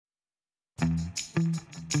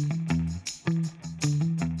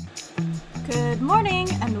Good morning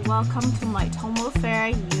and welcome to my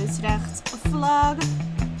Tomofair Utrecht vlog.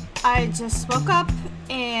 I just woke up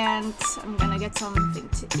and I'm gonna get something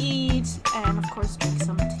to eat and of course drink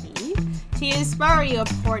some tea. Tea is very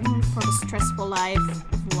important for the stressful life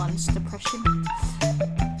of lunch depression.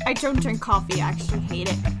 I don't drink coffee, I actually hate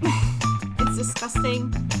it. It's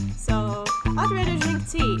disgusting, so I'd rather drink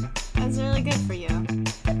tea. It's really good for you.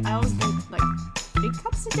 I always drink like 3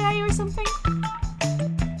 cups a day or something.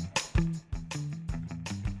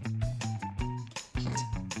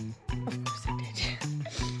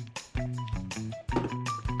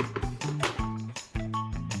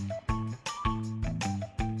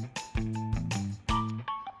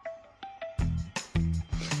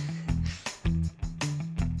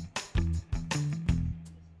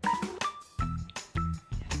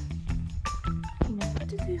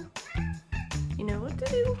 You know what to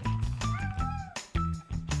do.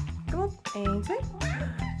 Kom op. 1, 2.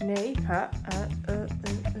 Nee. Ha.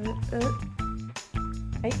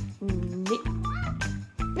 Hey. Nee.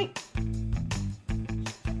 Nee.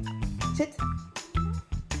 Zit.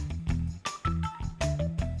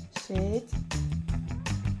 Zit.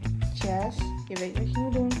 Yes. Je weet wat je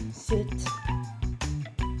moet doen. Zit.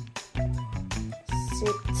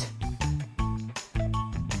 Zit.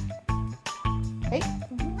 Hey.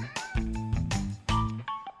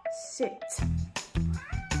 Sit.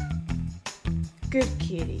 Good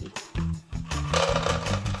kitty.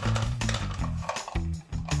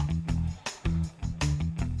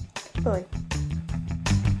 Good boy.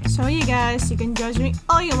 So you guys, you can judge me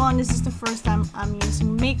all you want. This is the first time I'm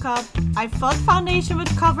using makeup. I thought foundation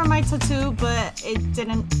would cover my tattoo, but it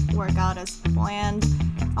didn't work out as planned.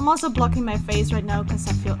 I'm also blocking my face right now because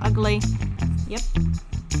I feel ugly. Yep.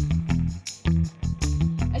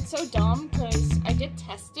 It's so dumb because I did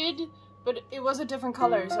tested, but it was a different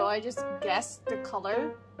color, so I just guessed the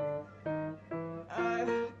color.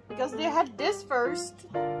 Because they had this first.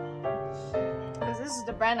 Because this is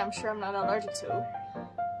the brand I'm sure I'm not allergic to.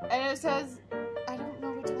 And it says, I don't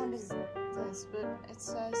know which one is this, but it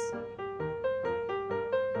says,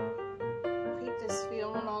 keep this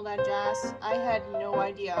feel and all that jazz. I had no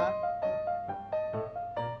idea.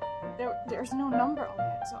 There's no number on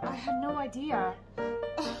it, so I had no idea.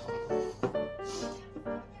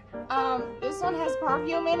 This one has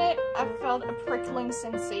perfume in it. I felt a prickling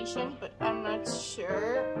sensation, but I'm not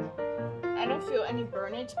sure. I don't feel any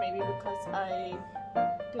burnage, maybe because I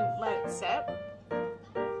didn't let it set.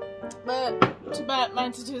 But too bad, my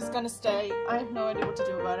tattoo is gonna stay. I have no idea what to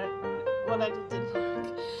do about it. What I did didn't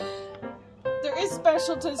work. There is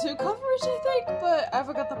special tattoo coverage, I think, but I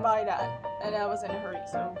forgot to buy that, and I was in a hurry,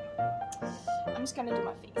 so I'm just gonna do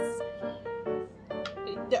my face.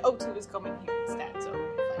 The O2 is coming here instead, so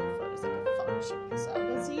finding photos like a Photoshop this out.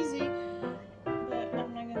 That's easy, but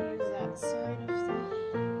I'm not gonna use that side of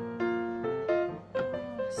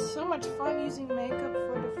the. So much fun using makeup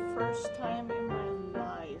for the first time in my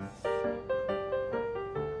life.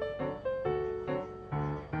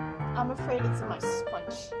 I'm afraid it's in my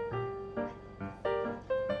sponge.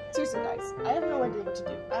 Seriously, guys, I have no idea what to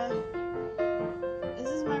do. This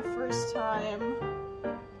is my first time.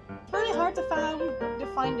 Really hard to find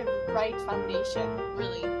the right foundation,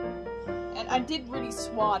 really. And I did really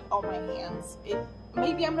swat on my hands.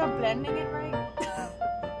 Maybe I'm not blending it right.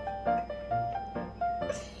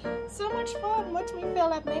 So much fun, watch me fill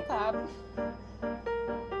that makeup.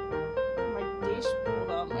 My dish,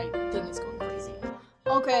 hold on, my thing is going crazy.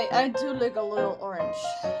 Okay, I do look a little orange.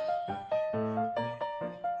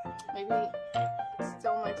 Maybe it's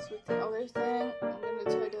still mixed with the other thing. I'm gonna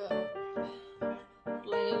try to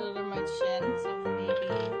blend it under my chin, so maybe.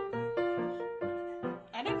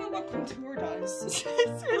 I don't know what contour does.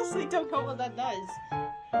 I seriously don't know what that does.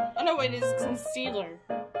 Oh no, wait, it's concealer.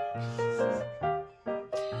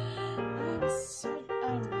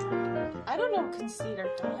 I don't know what concealer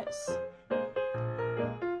does. I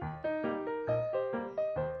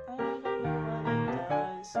don't know what it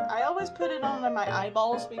does. I always put it under my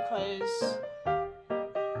eyeballs because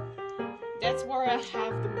that's where I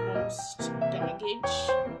have the most baggage.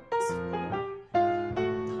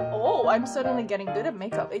 Oh, I'm suddenly getting good at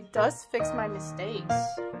makeup. It does fix my mistakes.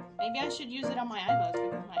 Maybe I should use it on my eyebrows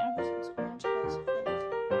because my eyebrows are orange.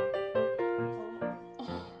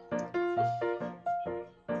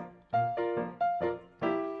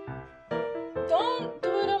 Don't do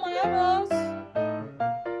it on my eyebrows.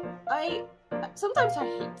 Sometimes I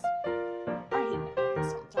hate makeup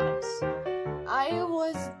sometimes. I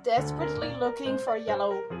was desperately looking for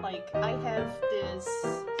yellow, like I have this,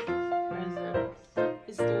 where is it?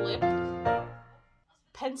 This lip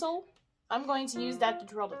pencil I'm going to use that to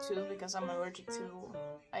draw the two because I'm allergic to,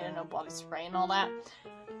 I don't know, body spray and all that.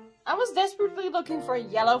 I was desperately looking for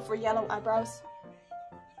yellow eyebrows.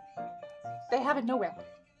 They have it nowhere.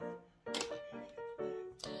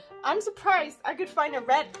 I'm surprised I could find a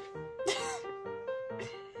red.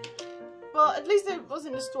 Well, at least it was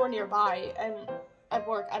in the store nearby, and at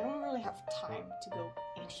work I don't really have time to go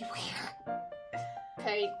anywhere.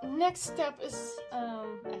 Okay, next step is, I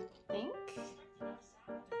think,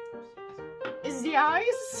 is the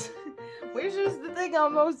eyes, which is the thing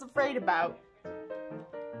I'm most afraid about.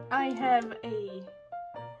 I have a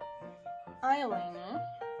eyeliner.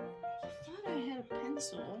 I thought I had a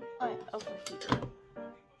pencil. Over here.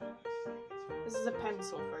 This is a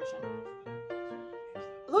pencil version.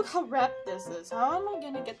 Look how wrapped this is. How am I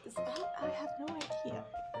gonna get this out? I have no idea.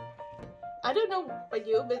 I don't know about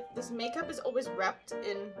you, but this makeup is always wrapped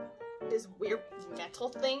in this weird metal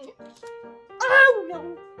thing. Oh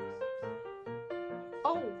no!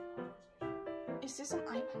 Oh! Is this an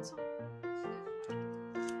eye pencil?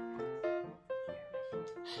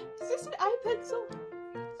 Is this an eye pencil?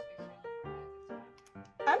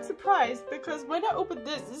 I'm surprised because when I opened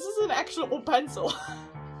this is an actual pencil.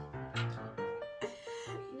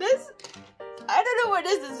 This, I don't know what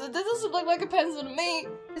this is. This doesn't look like a pencil to me.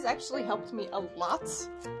 This actually helped me a lot.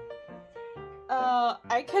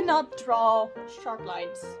 I cannot draw sharp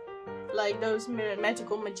lines like those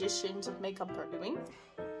magical magicians of makeup are doing.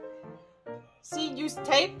 She used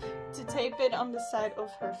tape to tape it on the side of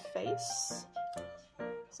her face.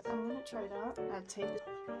 So I'm gonna try that. I'll tape it.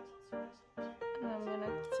 And I'm gonna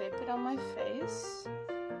tape it on my face.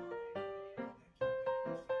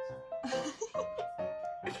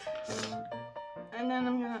 And then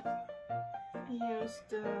I'm gonna use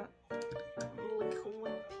the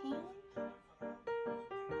liquid pen.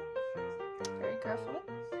 Very carefully.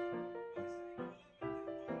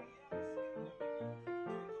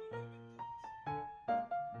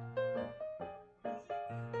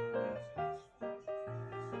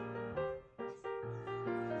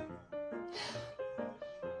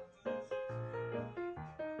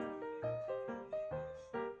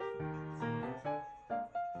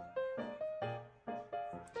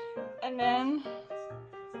 And then,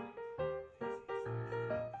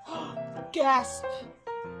 gasp!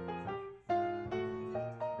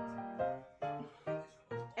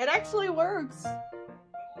 It actually works!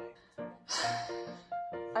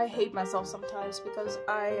 I hate myself sometimes because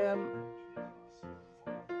I'm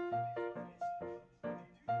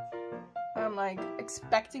like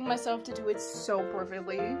expecting myself to do it so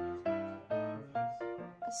perfectly.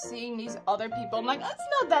 Seeing these other people, I'm like, that's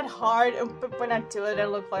not that hard. But when I do it, I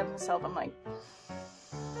look like myself. I'm like,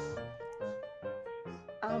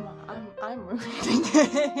 I'm ruining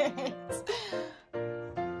it.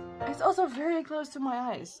 It's also very close to my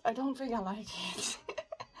eyes. I don't think I like it.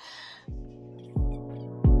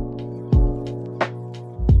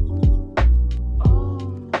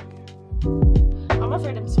 I'm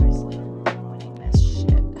afraid I'm seriously ruining this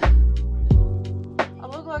shit. I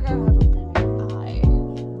look like I have a blue eye.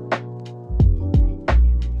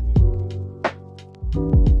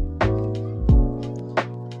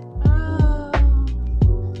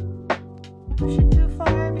 Push it too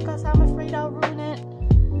far because I'm afraid I'll ruin it.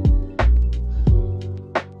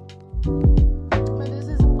 But this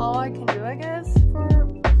is all I can do, I guess, for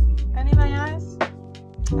any of my eyes.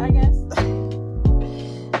 I guess.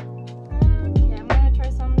 Okay, I'm gonna try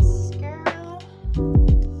some mascara.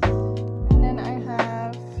 And then I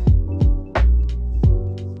have.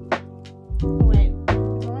 Wait,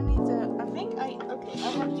 do I need to? I think okay,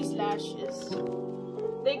 I have these lashes.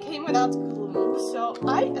 They came without glue, so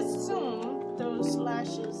I assume those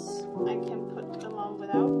lashes I can put them on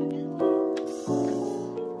without any glue.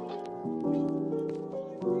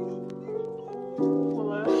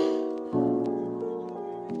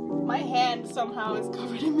 My hand somehow is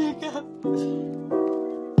covered in makeup.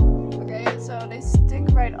 Okay, so they stick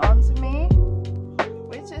right onto me,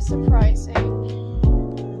 which is surprising.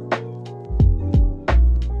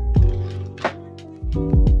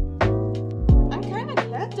 I'm kind of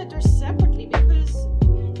glad that they're separately because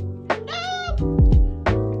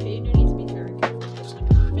okay, you do need to be very careful, especially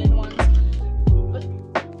with the thin ones. But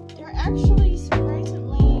they're actually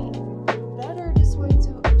surprisingly better this way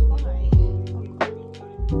to apply.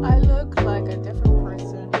 I look like a different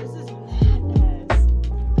person. This is madness.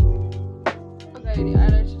 Okay, the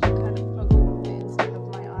eyelashes are kind of poking the inside of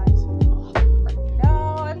my eyes. Oh, no,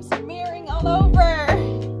 I'm smearing all over.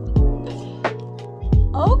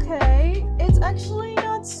 Okay, it's actually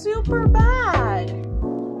not super bad.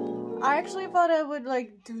 I actually thought I would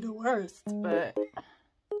like do the worst, but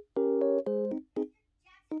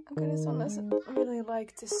Okay, this one doesn't really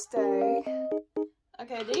like to stay.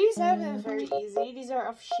 Okay, these have it very easy. These are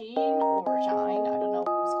of Sheen or Shine. I don't know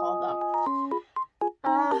who's called them.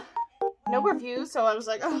 No review, so I was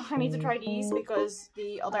like, oh, I need to try these because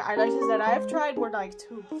the other eyelashes that I've tried were like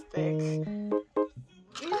too thick.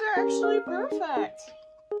 These are actually perfect.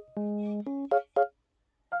 I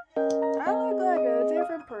look like a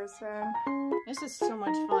different person. This is so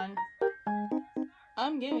much fun.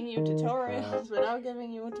 I'm giving you tutorials without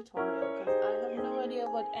giving you a tutorial because I have no idea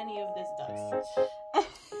what any of this does.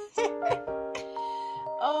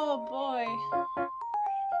 Oh boy.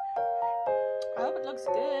 I hope it looks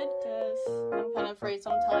good because I'm kind of afraid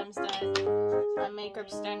sometimes that my makeup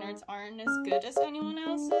standards aren't as good as anyone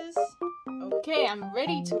else's. Okay, I'm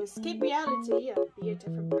ready to escape reality and be a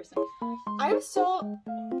different person. I'm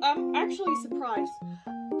actually surprised.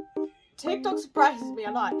 TikTok surprises me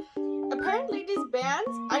a lot. Apparently these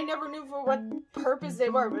bands, I never knew for what purpose they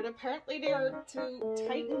were, but apparently they are to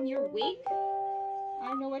tighten your wig. I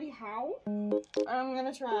have no idea how. I'm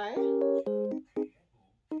gonna try.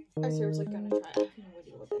 I'm seriously gonna try. I have no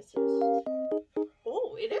idea what this is.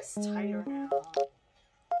 Oh, it is tighter now.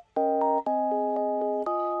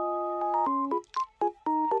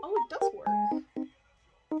 Oh, it does work.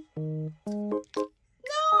 No,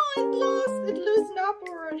 it loosened up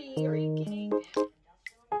already. Are you kidding?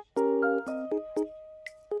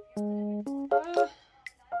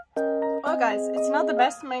 Well guys, it's not the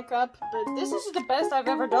best makeup, but this is the best I've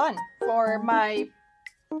ever done for my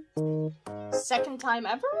second time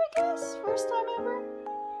ever, I guess? First time ever?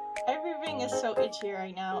 Everything is so itchy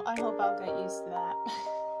right now. I hope I'll get used to that.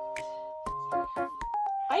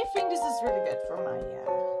 I think this is really good for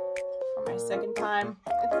my second time.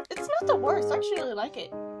 It's not the worst. I actually really like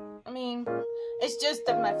it. I mean, it's just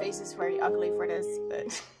that my face is very ugly for this,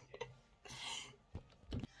 but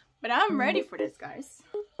but I'm ready for this, guys.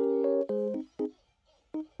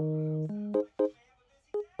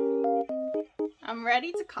 I'm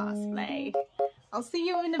ready to cosplay. I'll see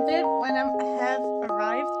you in a bit when I have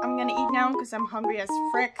arrived. I'm gonna eat now because I'm hungry as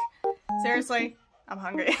frick. Seriously, I'm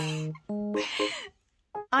hungry.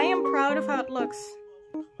 I am proud of how it looks.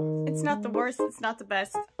 It's not the worst, it's not the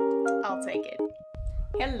best. I'll take it.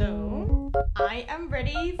 Hello. I am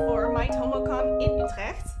ready for my TomoCon in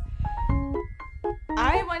Utrecht.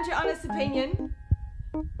 I want your honest opinion.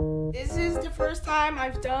 This is the first time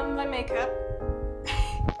I've done my makeup.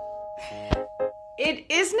 It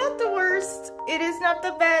is not the worst. It is not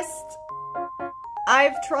the best.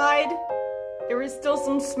 I've tried. There is still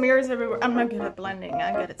some smears everywhere. I'm not good at blending,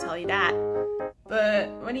 I gotta tell you that.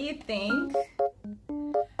 But what do you think?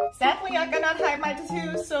 Sadly, I cannot hide my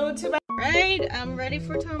tattoos, so too bad. Right, I'm ready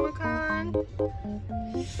for TomoCon.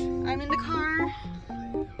 I'm in the car.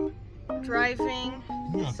 Driving.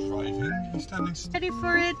 You're not driving, you're standing still. Ready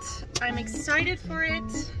for it. I'm excited for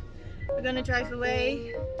it. We're gonna drive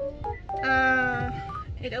away.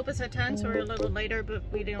 It opens at 10, so we're a little later, but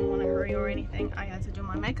we didn't want to hurry or anything. I had to do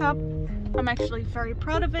my makeup. I'm actually very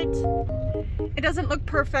proud of it. It doesn't look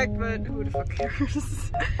perfect, but who the fuck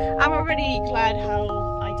cares? I'm already glad how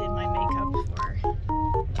I did my makeup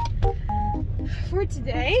for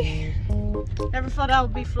today. Never thought I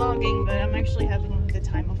would be vlogging, but I'm actually having the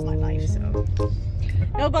time of my life, so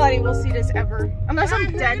nobody will see this ever. Unless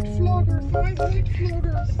I'm dead. I hate vloggers.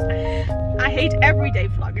 I hate everyday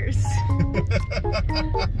vloggers.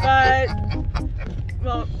 But,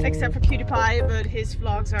 well, except for PewDiePie, but his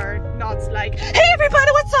vlogs are not like, hey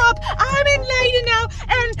everybody, what's up? I'm in Leiden now,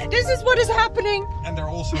 and this is what is happening. And they're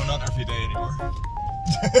also not every day anymore.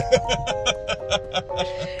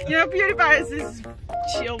 You know, PewDiePie has this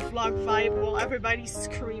chill vlog vibe while everybody's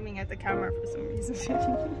screaming at the camera for some reason.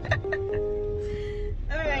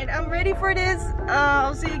 Alright, I'm ready for this.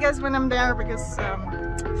 I'll see you guys when I'm there because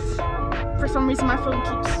for some reason my phone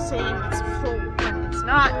keeps saying it's full when it's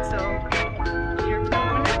not, so you're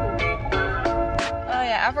going. Oh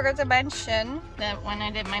yeah, I forgot to mention that when I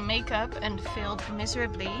did my makeup and failed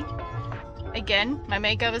miserably, again, my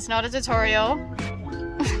makeup is not a tutorial.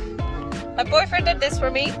 My boyfriend did this for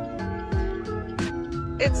me.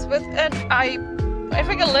 It's with an I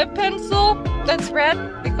think a lip pencil that's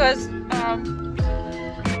red because I'm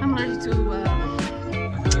allergic to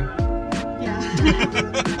yeah.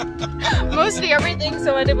 Mostly everything,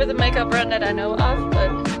 so I did with a makeup brand that I know of, but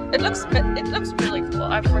it looks really cool.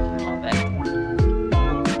 I freaking love it.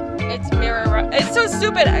 It's mirrorized. It's so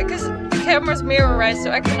stupid because the camera's mirrorized,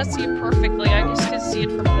 so I cannot see it perfectly. I just can see it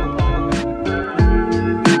from the bottom.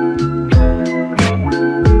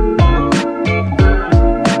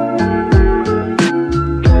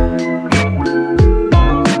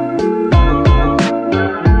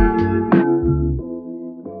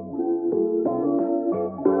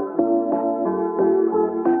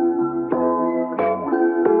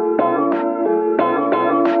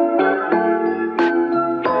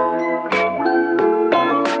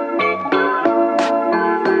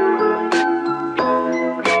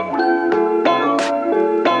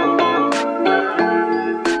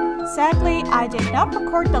 did not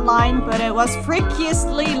record the line, but it was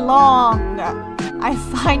freakishly long. I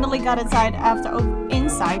finally got inside after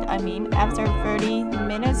 30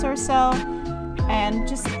 minutes or so, and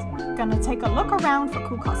just gonna take a look around for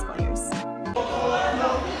cool cosplayers.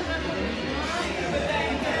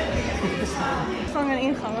 Gewoon een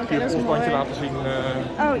ingang, oké, dat is mooi.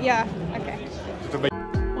 Oh ja, oké.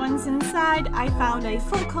 Once inside, I found a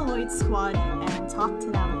full Coalexx squad and talked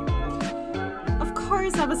to them. Of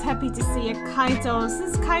course, I was happy to see a Kaito,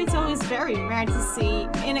 since Kaito is very rare to see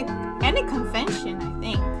in any convention, I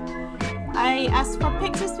think. I asked for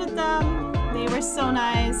pictures with them, they were so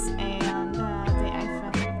nice, and they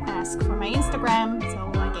asked for my Instagram,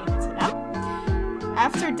 so I gave it to them.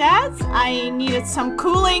 After that, I needed some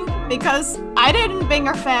cooling because I didn't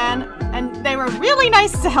Binger fan, and they were really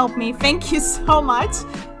nice to help me. Thank you so much.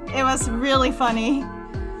 It was really funny.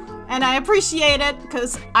 And I appreciate it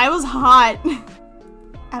because I was hot.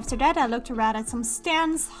 After that, I looked around at some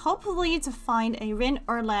stands, hopefully to find a Rin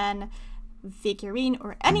or Len figurine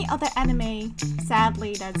or any other anime.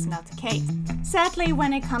 Sadly, that's not the case. Sadly,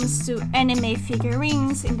 when it comes to anime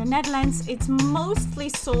figurines in the Netherlands, it's mostly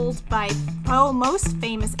sold by most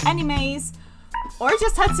famous animes or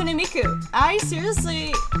just Hatsune Miku. I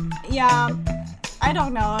seriously, yeah, I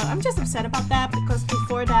don't know. I'm just upset about that because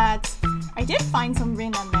before that, I did find some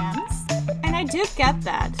Rin and Lens. And I do get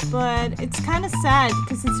that, but it's kind of sad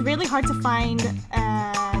because it's really hard to find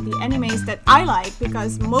the animes that I like,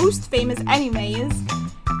 because most famous animes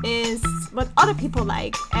is what other people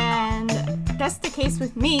like, and that's the case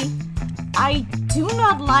with me. I do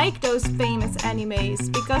not like those famous animes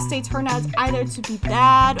because they turn out either to be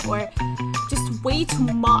bad or just way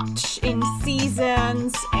too much in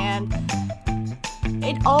seasons, and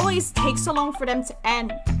it always takes so long for them to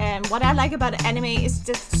end. And what I like about anime is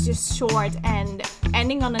just short and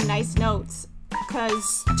ending on a nice note.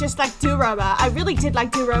 Because just like Bunnerrup, I really did like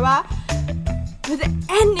Bunnerrup, but the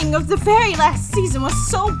ending of the very last season was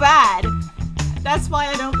so bad. That's why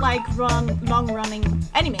I don't like long-running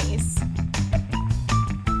animes.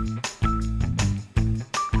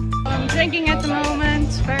 I'm drinking at the moment,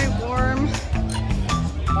 it's very warm.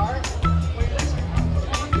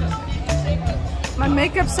 My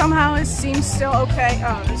makeup somehow seems still okay.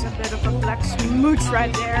 Oh, there's a bit of a black smooch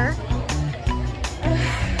right there.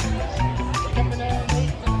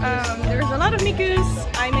 There's a lot of Mikus.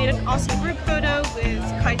 I made an awesome group photo with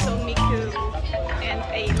Kaito, Miku, and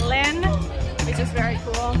a Len, which is very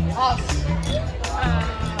cool.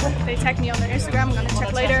 They tagged me on their Instagram, I'm gonna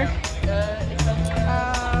check later.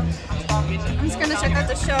 I'm just gonna check out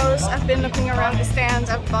the shows. I've been looking around the stands,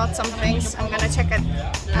 I've bought some things. I'm gonna check it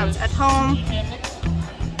out at home.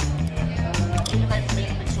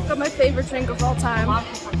 Got my favorite drink of all time.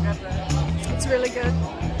 It's really good.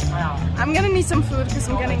 I'm gonna need some food because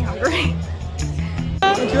I'm getting hungry. I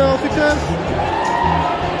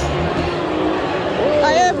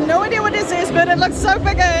have no idea what this is, but it looks so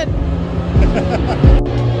good.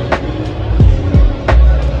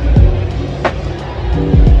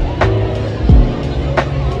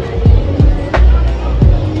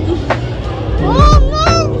 Oh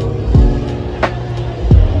no!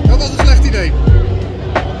 Dat was een slecht idee.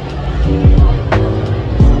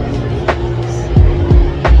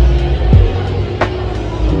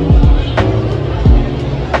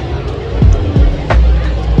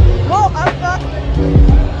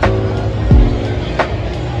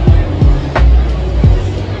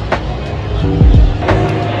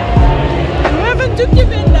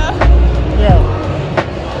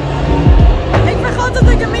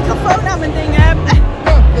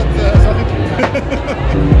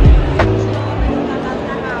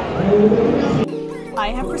 I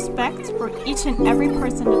have respect for each and every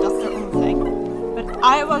person that does their own thing, but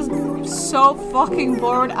I was so fucking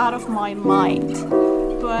bored out of my mind.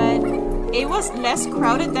 But it was less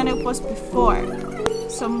crowded than it was before,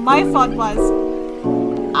 so my thought was,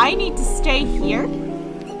 I need to stay here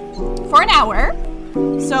for an hour,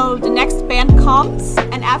 so the next band comes,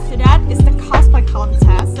 and after that is the cosplay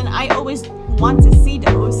contest, and I always want to see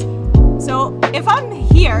those. So if I'm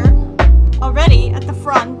here already at the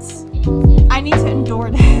front, I need to endure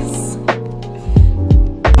this.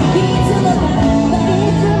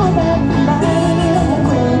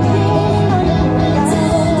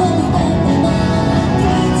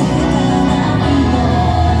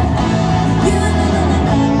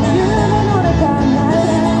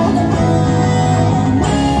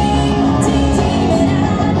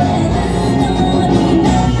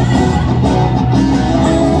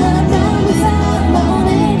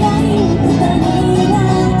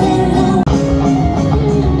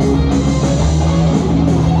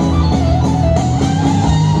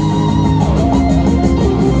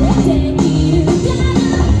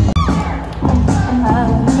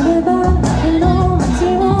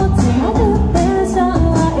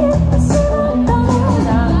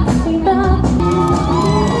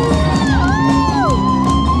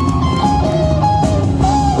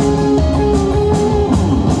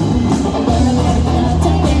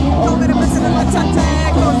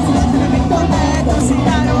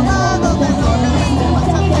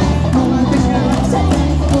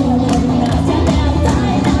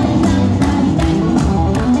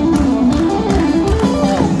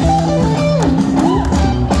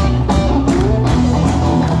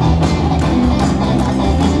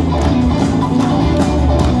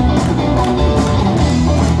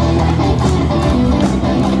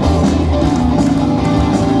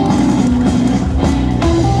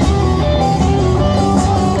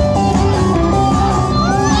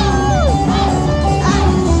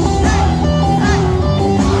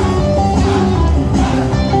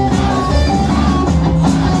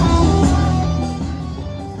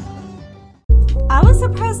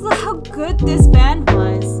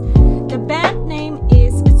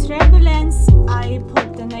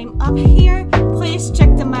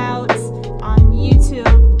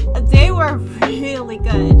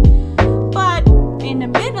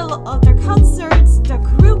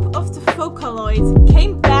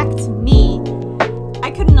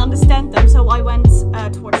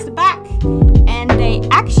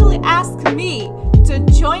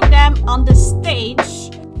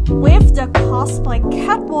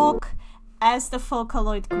 as the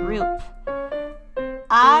Vocaloid group.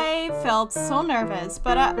 I felt so nervous,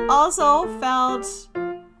 but I also felt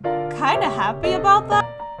kind of happy about that.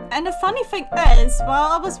 And the funny thing is,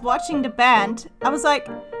 while I was watching the band, I was like,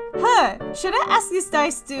 huh, should I ask these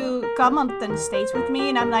guys to come on the stage with me?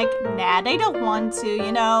 And I'm like, nah, they don't want to,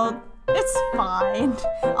 you know, it's fine.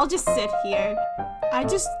 I'll just sit here. I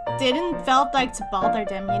just didn't felt like to bother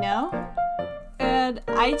them, you know? And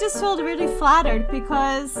I just felt really flattered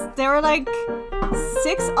because there were like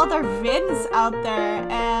 6 other Vins out there,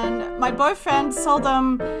 and my boyfriend saw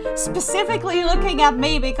them specifically looking at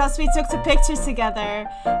me because we took the pictures together.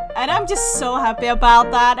 And I'm just so happy about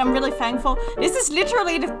that. I'm really thankful. This is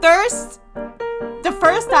literally the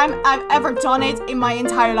first time I've ever done it in my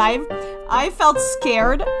entire life. I felt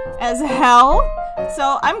scared as hell.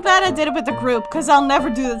 So I'm glad I did it with the group, because I'll never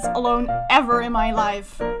do this alone ever in my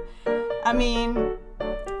life. I mean,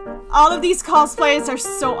 all of these cosplays are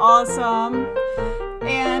so awesome.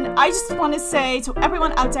 And I just want to say to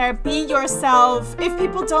everyone out there, be yourself. If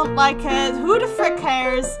people don't like it, who the frick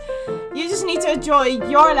cares? You just need to enjoy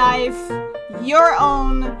your life, your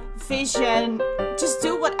own vision. Just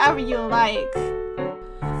do whatever you like.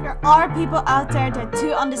 There are people out there that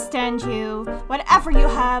do understand you. Whatever you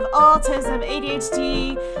have, autism,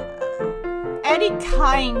 ADHD, any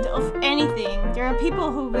kind of anything, there are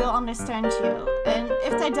people who will understand you. And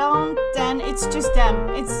if they don't, then it's just them.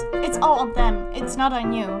 It's all on them. It's not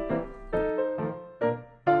on you.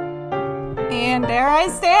 And there I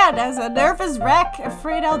stand as a nervous wreck,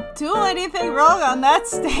 afraid I'll do anything wrong on that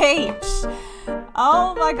stage.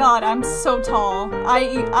 Oh my god, I'm so tall. I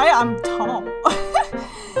am tall.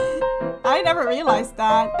 I never realized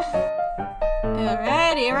that.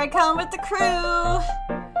 Alright, here I come with the crew.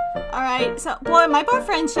 Alright, so, boy, my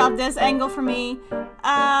boyfriend shot this angle for me.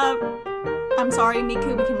 I'm sorry,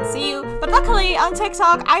 Miku, we couldn't see you. But luckily, on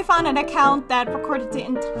TikTok, I found an account that recorded the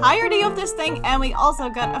entirety of this thing, and we also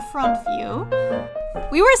got a front view.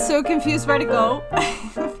 We were so confused where to go,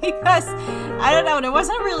 because, I don't know, there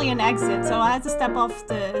wasn't really an exit, so I had to step off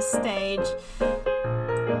the stage.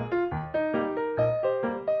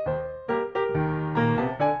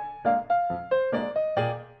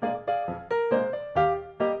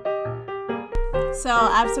 So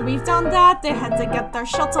after we've done that, they had to get their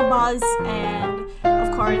shuttle bus, and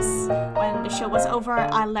of course, when the show was over,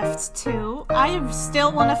 I left too. I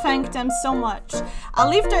still want to thank them so much. I'll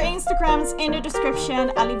leave their Instagrams in the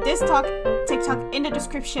description. I'll leave this TikTok in the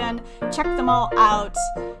description. Check them all out.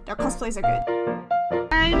 Their cosplays are good.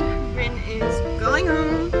 And Rin is going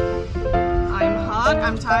home. I'm hot,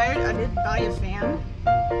 I'm tired. I did buy a fan.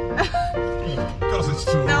 Because it's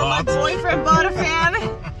too hot. No, my boyfriend bought a fan.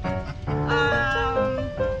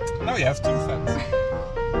 Now you have 2 fans.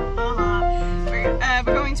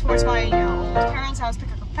 We're going towards my old parents' house, pick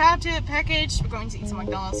up a package. We're going to eat some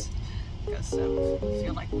McDonald's because we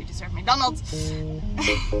feel like we deserve McDonald's.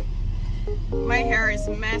 My hair is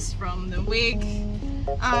a mess from the wig.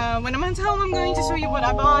 When I'm at home, I'm going to show you what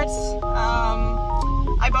I bought.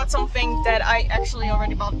 I bought something that I actually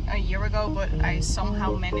already bought a year ago, but I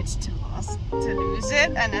somehow managed to lose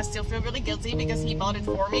it, and I still feel really guilty because he bought it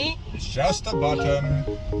for me. It's just a button.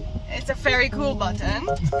 It's a very cool button,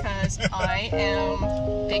 because I am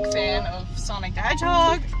a big fan of Sonic the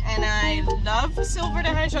Hedgehog, and I love Silver the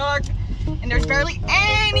Hedgehog, and there's barely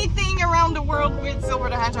anything around the world with Silver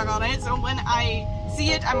the Hedgehog on it, so when I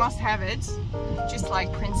see it, I must have it. Just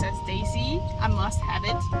like Princess Daisy, I must have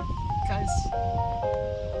it, because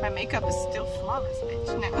my makeup is still flawless, bitch.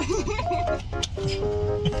 No.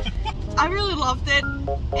 I really loved it.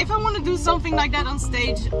 If I want to do something like that on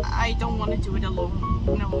stage, I don't want to do it alone.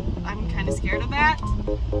 No, I'm kind of scared of that.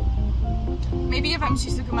 Maybe if I'm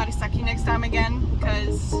Shizuku Marisaki next time again,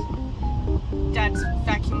 because that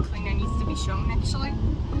vacuum cleaner needs to be shown actually.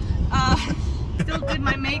 Still did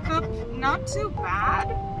my makeup, not too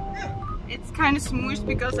bad. It's kind of smooshed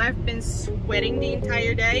because I've been sweating the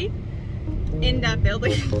entire day in that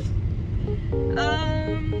building.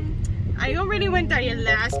 I already went there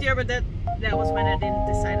last year, but that was when I didn't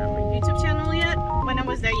decide on my YouTube channel yet. When I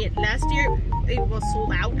was there last year, it was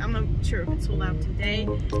sold out. I'm not sure if it's sold out today.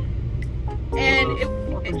 And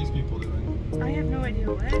what are these people doing? I have no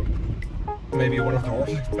idea what. Maybe one of the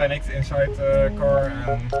horses panicked inside the car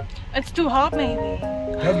and... It's too hot, maybe.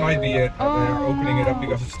 That might be it. Oh. They're opening it up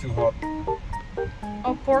because it's too hot.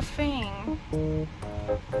 Oh, poor thing.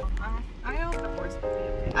 I hope the horse will be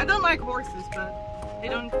okay. I don't like horses, but they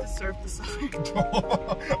don't deserve to suffer.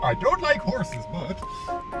 I don't like horses, but...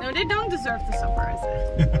 No, they don't deserve to suffer, I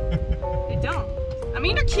said. They don't. I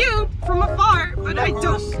mean, they're cute from afar, but I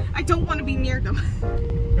don't want to be near them.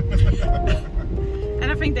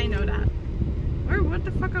 And I think they know that.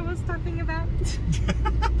 what the fuck I was talking about.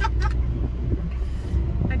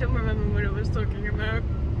 I don't remember what I was talking about.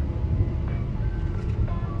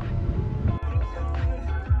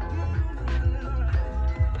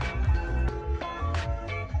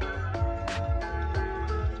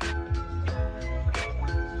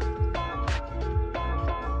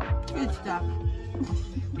 Good stuff.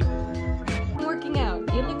 Working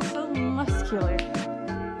out. You look so muscular.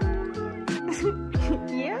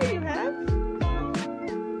 Yeah, you have.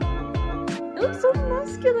 You look so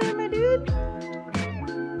muscular, my dude.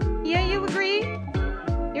 Yeah, you agree?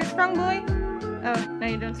 You're a strong boy? Oh, no,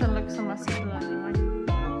 you don't look so muscular anymore.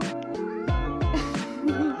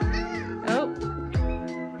 Oh.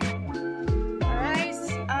 Alright,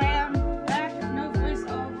 I am back. No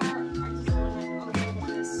voiceover. I just want to open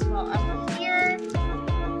this while I'm here.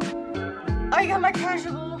 I got my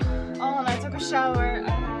casual on. I took a shower. I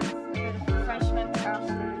had a bit of refreshment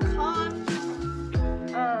after the con.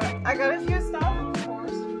 I got a few stuff, of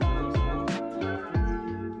course.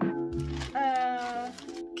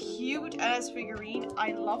 Cute ass figurine.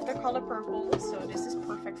 I love the color purple, so this is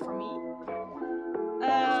perfect for me.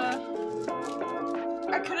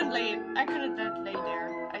 I couldn't lay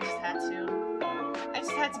there. I just had to. I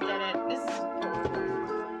just had to get it. This is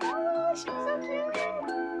adorable. Oh, she's so cute.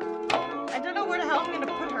 I don't know where the hell I'm gonna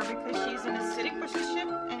put her because she's in a sitting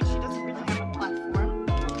position and she doesn't really have a platform.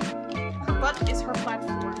 Her butt is her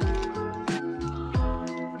platform.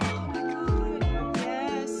 Oh my god,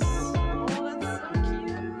 yes. Oh, that's so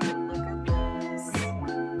cute. Look at this.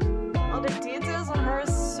 Oh, the details on her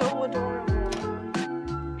is so adorable.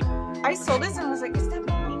 I saw this and was like, is that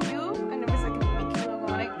Miku? And there was like a Miku logo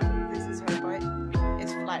on it. This is her butt.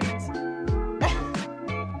 It's flat.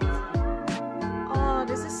 Oh,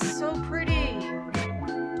 this is so pretty.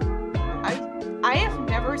 I have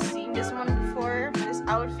never seen this one before, this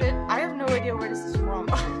outfit. I have no idea where this is from.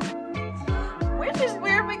 Which is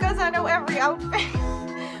weird because I know every outfit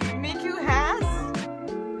Miku has.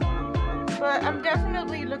 But I'm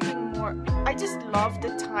definitely looking more. I just love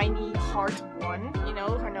the tiny heart one. You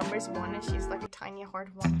know, her number is 1 and she's like a tiny heart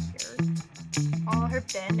 1 here. Oh, her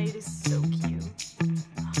band-aid is so cute.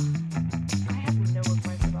 I have no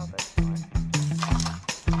advice about this one.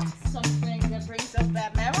 Something that brings up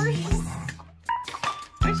bad memories.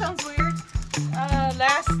 Which sounds weird.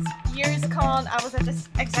 Last year's con, I was at this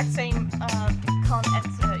exact same con at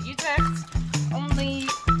Utrecht, only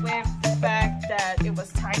with the fact that it was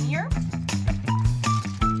tinier.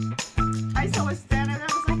 I saw a stand and I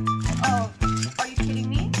was like, oh, are you kidding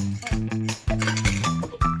me?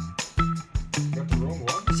 Got the wrong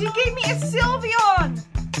one. She gave me a Sylveon!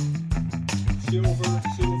 Sylveon.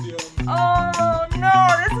 Oh no,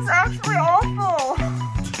 this is actually awful!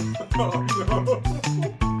 Oh no.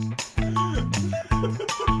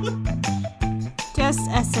 Just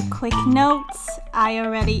as a quick note, I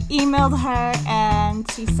already emailed her and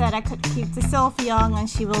she said I could keep the Sylveon and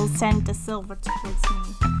she will send the silver towards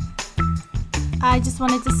me. I just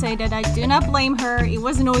wanted to say that I do not blame her, it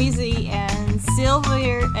was noisy and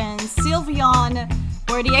Sylveon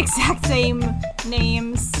were the exact same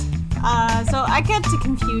names. So I get the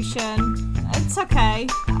confusion. It's okay.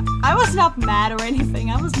 I was not mad or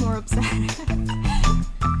anything, I was more upset.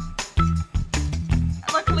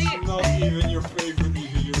 Luckily, It's not even your favorite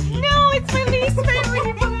evolution. no, it's my least favorite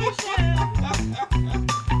evolution.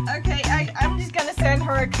 Okay, I'm just gonna send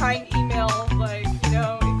her a kind email, like, you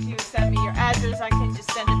know, if you send me your address, I can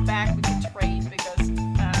just send it back, we can trade, because,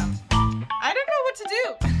 I don't know what to do.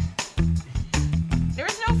 There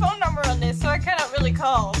is no phone number on this, so I cannot really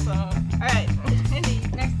call, so, alright. The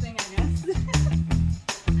next thing, I guess,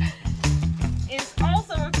 is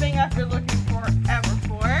also a thing I've been looking forever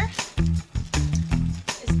for.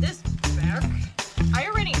 This bag. I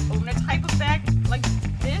already own a type of bag like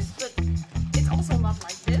this, but it's also not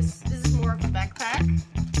like this. This is more of a backpack.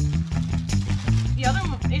 The other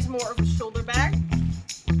one is more of a shoulder bag.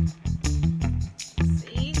 Let's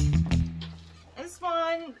see. This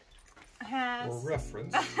one has... For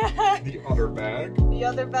reference, the other bag. The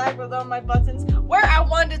other bag with all my buttons, where I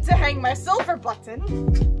wanted to hang my silver button.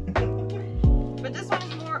 But this one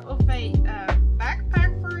is more of a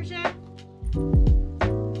backpack version.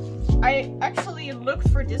 I actually looked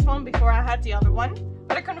for this one before I had the other one,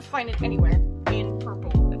 but I couldn't find it anywhere, in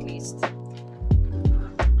purple at least.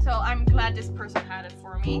 So I'm glad this person had it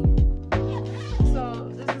for me. So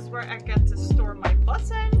this is where I get to store my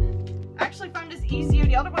button. I actually found this easier.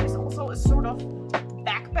 The other one is also a sort of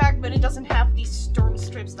backpack, but it doesn't have these stern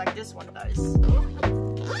strips like this one does.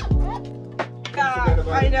 God,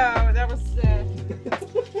 I know, that was...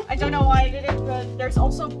 I don't know why I did it, but there's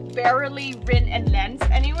also barely Rin and Len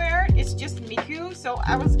anywhere. It's just Miku, so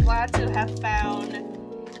I was glad to have found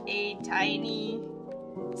a tiny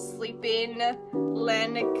sleeping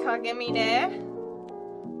Len Kagemine.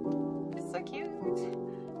 It's so cute.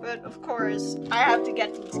 But of course, I have to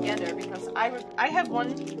get them together because I have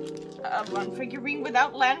one figurine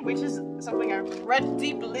without Len, which is something I regret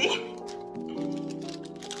deeply.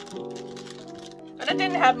 But I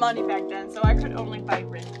didn't have money back then, so I could only buy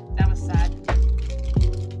Rin. That was sad.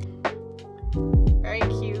 Very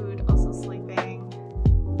cute, also sleeping.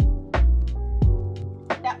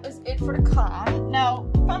 That was it for the con. Now,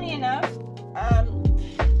 funny enough,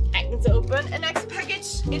 it's open. The next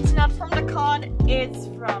package, it's not from the con, it's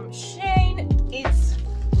from Shane. It's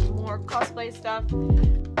more cosplay stuff.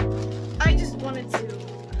 I just wanted to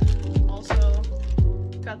also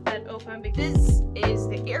cut that open because this is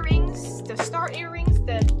the earrings, the star earrings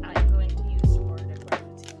that I'm going to use for the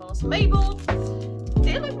Gravity Falls label.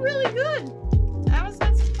 They look really good. I was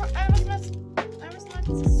not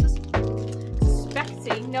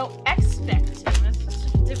suspecting, no, expecting. That's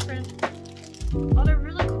just a different. Oh, they're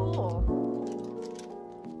really cool.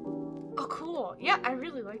 Oh, cool. Yeah, I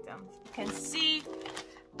really like them. You can see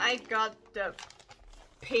I got the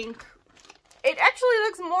pink. It actually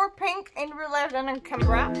looks more pink in real life than on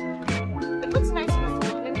camera. It looks nice and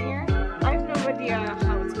folded in here. I have no idea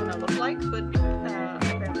how it's gonna look like, but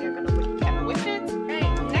apparently I'm gonna wig with it. Okay,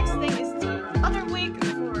 next thing is the other wig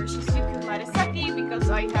for Shizuku Marisaki because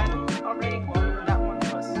I had already one, but that one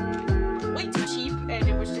was way too cheap and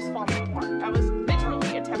it was just falling apart. That was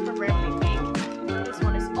literally a temporary wig. This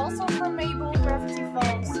one is also from Mabel, Gravity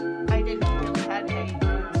Falls. I didn't really have a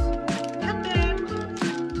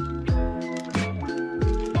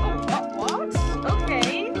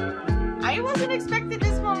expected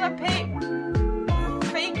this one to pay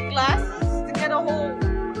fake glasses to get a whole.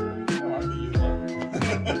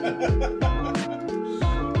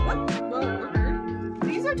 What?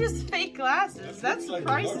 These are just fake glasses. That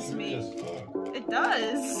surprises me. It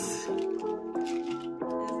does. This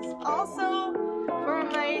is also for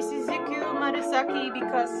my Shizuku Marisaki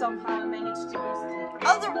because somehow I managed to use the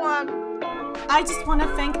other one. I just want to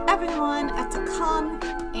thank everyone at the con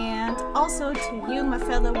and also to you, my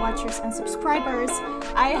fellow watchers and subscribers.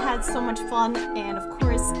 I had so much fun and of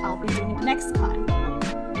course I'll be doing the next con.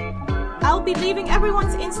 I'll be leaving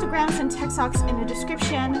everyone's Instagrams and TikToks in the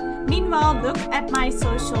description. Meanwhile, look at my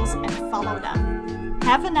socials and follow them.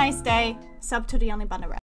 Have a nice day. Sub to the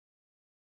YTBunnerrup.